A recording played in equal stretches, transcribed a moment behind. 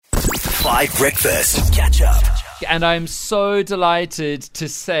5 Breakfast. Catch up. And I'm so delighted to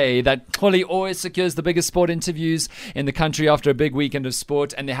say that Xoli always secures the biggest sport interviews in the country after a big weekend of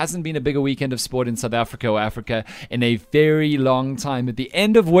sport. And there hasn't been a bigger weekend of sport in South Africa or Africa in a very long time. At the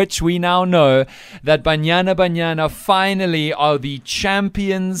end of which we now know that Banyana Banyana finally are the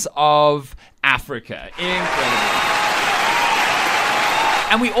champions of Africa. Incredible.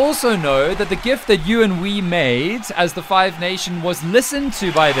 And we also know that the gift that you and we made as the Five Nation was listened to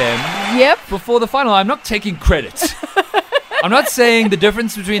by them before the final. I'm not taking credit. I'm not saying the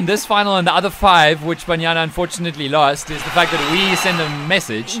difference between this final and the other five, which Banyana unfortunately lost, is the fact that we send a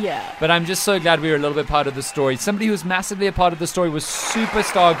message. Yeah. But I'm just so glad we were a little bit part of the story. Somebody who's massively a part of the story was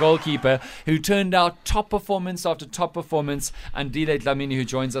superstar goalkeeper who turned out top performance after top performance, Andile Dlamini, who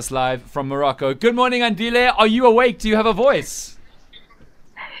joins us live from Morocco. Good morning, Andile. Are you awake? Do you have a voice?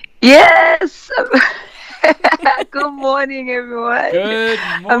 Yes. Good morning, everyone. Good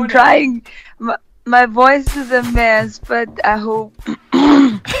morning. I'm trying. My voice is a mess, but I hope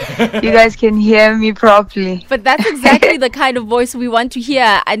you guys can hear me properly. But that's exactly the kind of voice we want to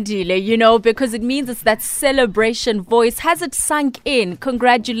hear, Andile, because it means it's that celebration voice. Has it sunk in?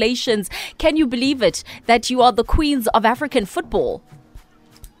 Congratulations. Can you believe it, that you are the queens of African football?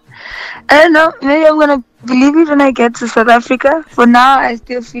 I don't know. Maybe I'm going to believe it when I get to South Africa. For now, I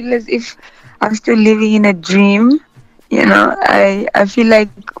still feel as if I'm still living in a dream. I feel like,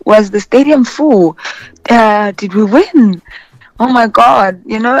 was the stadium full? Did we win? Oh my God.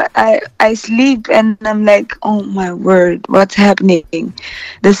 I sleep and I'm like, oh my word, what's happening?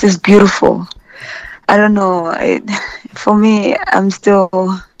 This is beautiful. I don't know. For me, I'm still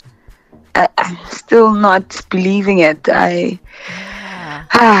not believing it.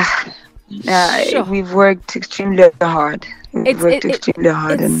 Sure. We've worked extremely hard. It's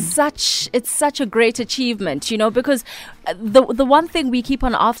such a great achievement, because the one thing we keep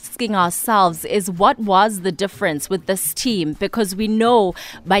on asking ourselves is, what was the difference with this team? Because we know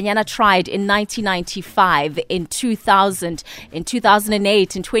Banyana tried in 1995, in 2000, in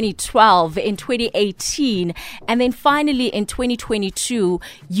 2008, in 2012, in 2018, and then finally in 2022,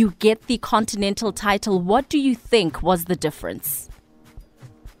 you get the continental title. What do you think was the difference?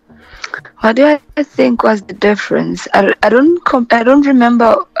 What do I think was the difference? I don't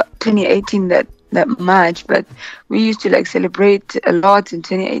remember 2018 that much, but we used to celebrate a lot in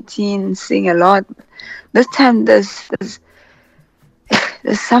 2018, sing a lot. This time there's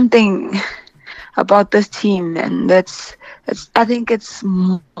something about this team, and I think it's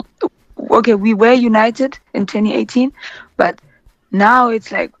okay. We were united in 2018, but now it's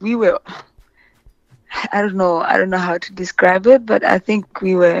like we were. I don't know how to describe it, but I think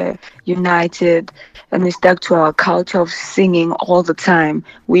we were united and we stuck to our culture of singing all the time.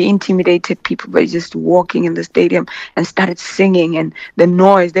 We intimidated people by just walking in the stadium and started singing, and the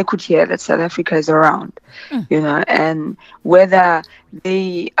noise, they could hear that South Africa is around, and whether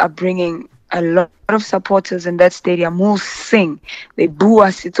they are bringing a lot of supporters in that stadium, we'll sing. They boo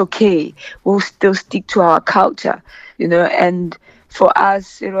us, it's okay. We'll still stick to our culture, and for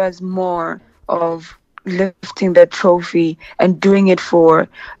us, it was more of lifting the trophy and doing it for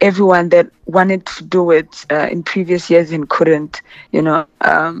everyone that wanted to do it in previous years and couldn't.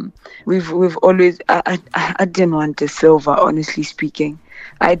 We've always. I didn't want the silver, honestly speaking.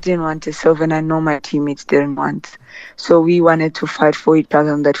 I didn't want the silver, and I know my teammates didn't want. So we wanted to fight for each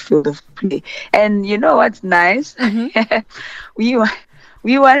other on that field of play. And you know what's nice? Mm-hmm.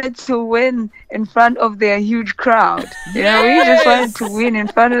 We wanted to win in front of their huge crowd. We just wanted to win in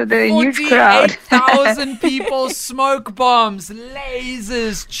front of the huge crowd. 48,000 people, smoke bombs,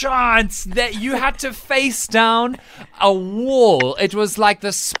 lasers, chants, that you had to face down a wall. It was like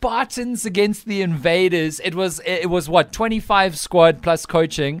the Spartans against the invaders. It was what, 25 squad plus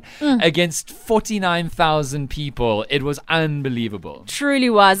coaching against 49,000 people. It was unbelievable.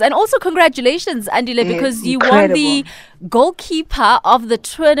 Truly was. And also congratulations, Andile, because you won the goalkeeper of the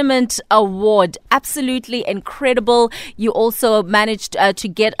tournament award. Absolutely incredible. You also managed to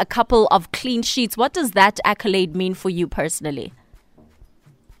get a couple of clean sheets. What does that accolade mean for you personally?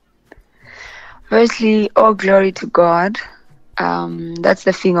 Firstly, all glory to God. That's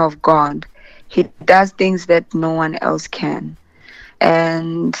the thing of God. He does things that no one else can.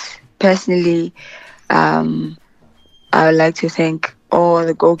 And personally, I would like to thank all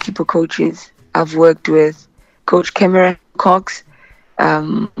the goalkeeper coaches I've worked with. Coach Cameron Cox,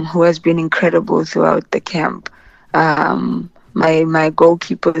 who has been incredible throughout the camp. My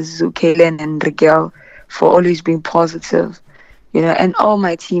goalkeepers, Zukelen and Rigel, for always being positive, and all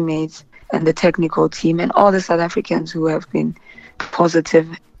my teammates and the technical team and all the South Africans who have been positive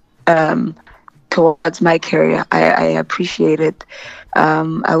towards my career. I appreciate it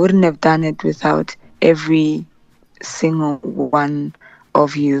I wouldn't have done it without every single one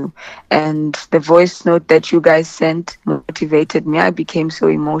of you. And the voice note that you guys sent motivated me. I became so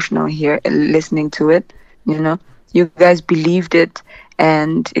emotional here listening to it. You guys believed it,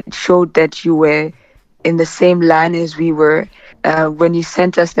 and it showed that you were in the same line as we were. When you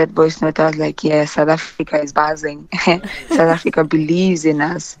sent us that voice note, I was like, yeah, South Africa is buzzing. South Africa believes in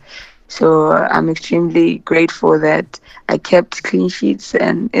us. So I'm extremely grateful that I kept clean sheets,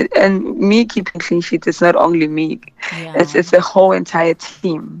 and me keeping clean sheets, it's not only me. Yeah. It's a whole entire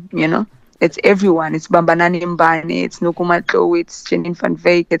team, It's everyone. It's Banyana Banyana, it's Nukumatlo, it's Janine van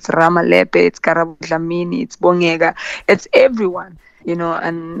Wyk, it's Ramalepe, it's Andile Dlamini, it's Bongega. It's everyone,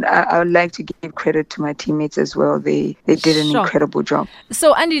 and I would like to give credit to my teammates as well. They did an incredible job.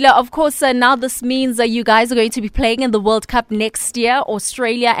 So, Andile, of course, now this means that you guys are going to be playing in the World Cup next year.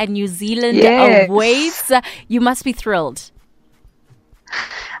 Australia and New Zealand awaits. You must be thrilled.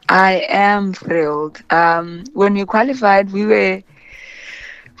 I am thrilled. When we qualified, we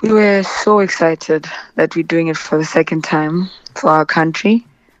were so excited that we're doing it for the second time for our country.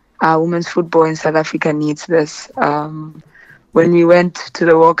 Women's football in South Africa needs this. When we went to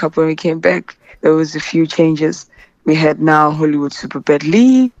the World Cup, when we came back, there was a few changes. We had now Hollywood Superbet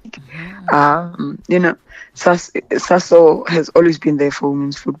League. Sasso has always been there for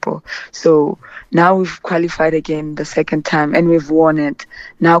women's football. So now we've qualified again the second time, and we've won it.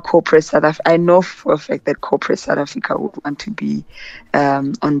 Now Corporate South Africa, I know for a fact that Corporate South Africa would want to be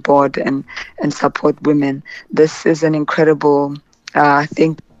on board and support women. This is an incredible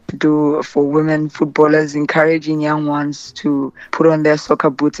thing to do for women footballers, encouraging young ones to put on their soccer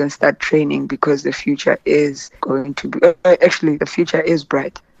boots and start training, because the future is going to be, the future is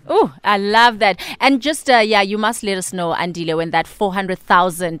bright. Oh, I love that. And just, you must let us know, Andile, when that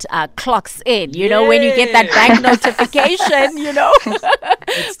 400,000 clocks in, when you get that bank notification,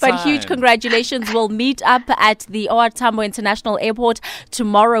 But huge congratulations. We'll meet up at the OR Tambo International Airport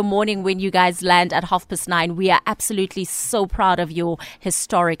tomorrow morning when you guys land at 9:30. We are absolutely so proud of your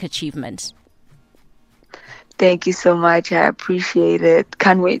historic achievement. Thank you so much. I appreciate it.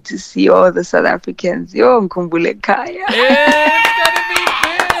 Can't wait to see all the South Africans. Yo, Nkumbule Kaya. It's gonna be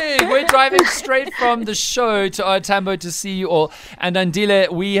big. We're driving straight from the show to Tambo to see you all. And Andile,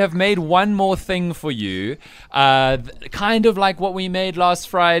 we have made one more thing for you, kind of like what we made last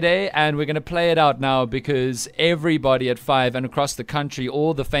Friday, and we're going to play it out now because everybody at 5 and across the country,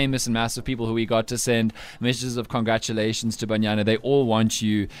 all the famous and massive people who we got to send messages of congratulations to Banyana, they all want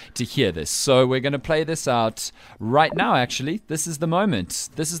you to hear this. So we're going to play this out right now, actually. This is the moment.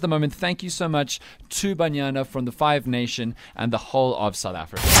 Thank you so much to Banyana from the 5 Nation and the whole of South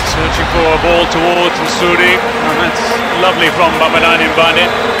Africa. Searching for a ball towards Nsudi, and that's lovely from Banyana Banyana.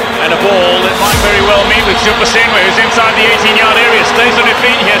 And a ball that might very well meet with Chupasinwe, who's inside the 18-yard area, stays on her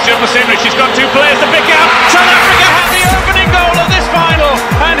feet here. Chupasinwe, she's got two players to pick out. South Africa have the opening goal of this final,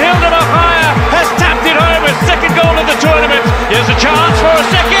 and Hilda Mahaya has tapped it home, her second goal of the tournament. Here's a chance for a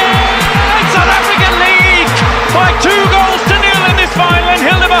second. South Africa lead by 2-0 in this final, and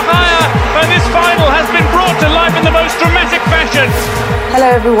Hilda Mahaya, and this final has been brought to life in the most dramatic fashion. Hello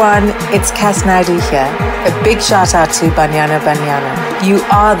everyone, it's Cass Naidoo here. A big shout out to Banyana Banyana. You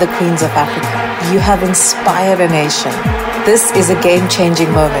are the Queens of Africa. You have inspired a nation. This is a game-changing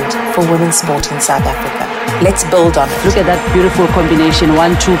moment for women's sport in South Africa. Let's build on it. Look at that beautiful combination,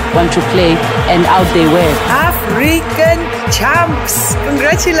 1-2 play, and out they were. African champs!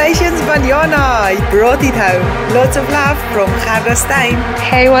 Congratulations, Banyana! You brought it home. Lots of love from Gerda Stein.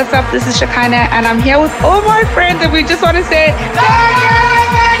 Hey, what's up? This is Shekinah, and I'm here with all my friends, and we just want to say,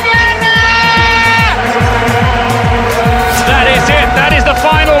 That is it. That is the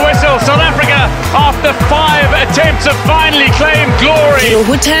final whistle. South Africa, after 5 attempts, have finally claimed glory.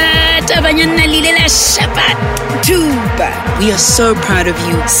 We are so proud of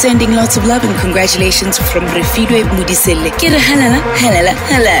you. Sending lots of love and congratulations from Refidwe Mudisele.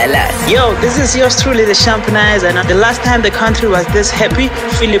 Yo, this is yours truly, the Championers, and the last time the country was this happy,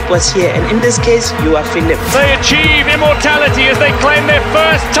 Philip was here, and in this case, you are Philip. They achieve immortality as they claim their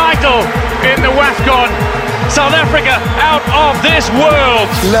first title in the WAFCON. South Africa out of this world.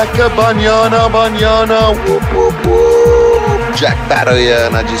 Lekker Banyana Banyana. Whoop, whoop, whoop. Jack Barrow here,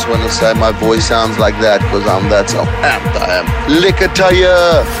 and I just want to say my voice sounds like that because that's how amped I am. Lekker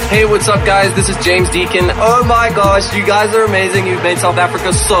Taya. Hey, what's up, guys? This is James Deacon. Oh my gosh, you guys are amazing. You've made South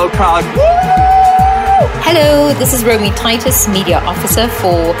Africa so proud. Woo! Hello, this is Romy Titus, Media Officer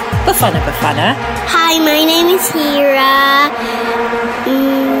for Bafana Bafana. Hi, my name is Hira.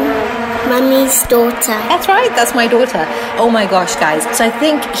 Mummy's daughter. That's right, that's my daughter. Oh my gosh, guys. So I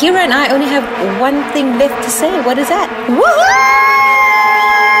think Hira and I only have one thing left to say. What is that? Woohoo!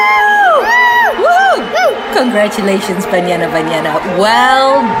 Congratulations, Banyana Banyana.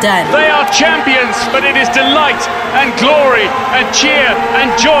 Well done. They are champions, but it is delight and glory and cheer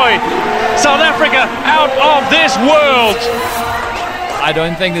and joy. South Africa out of this world. I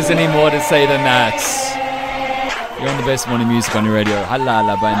don't think there's any more to say than that. You're on the best morning music on your radio.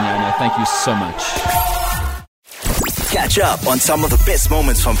 Halala Banyana. Thank you so much. Catch up on some of the best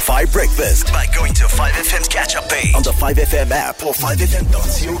moments from 5 Breakfast by going to 5FM's catch-up page on the 5FM app or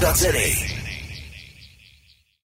 5FM.co.za.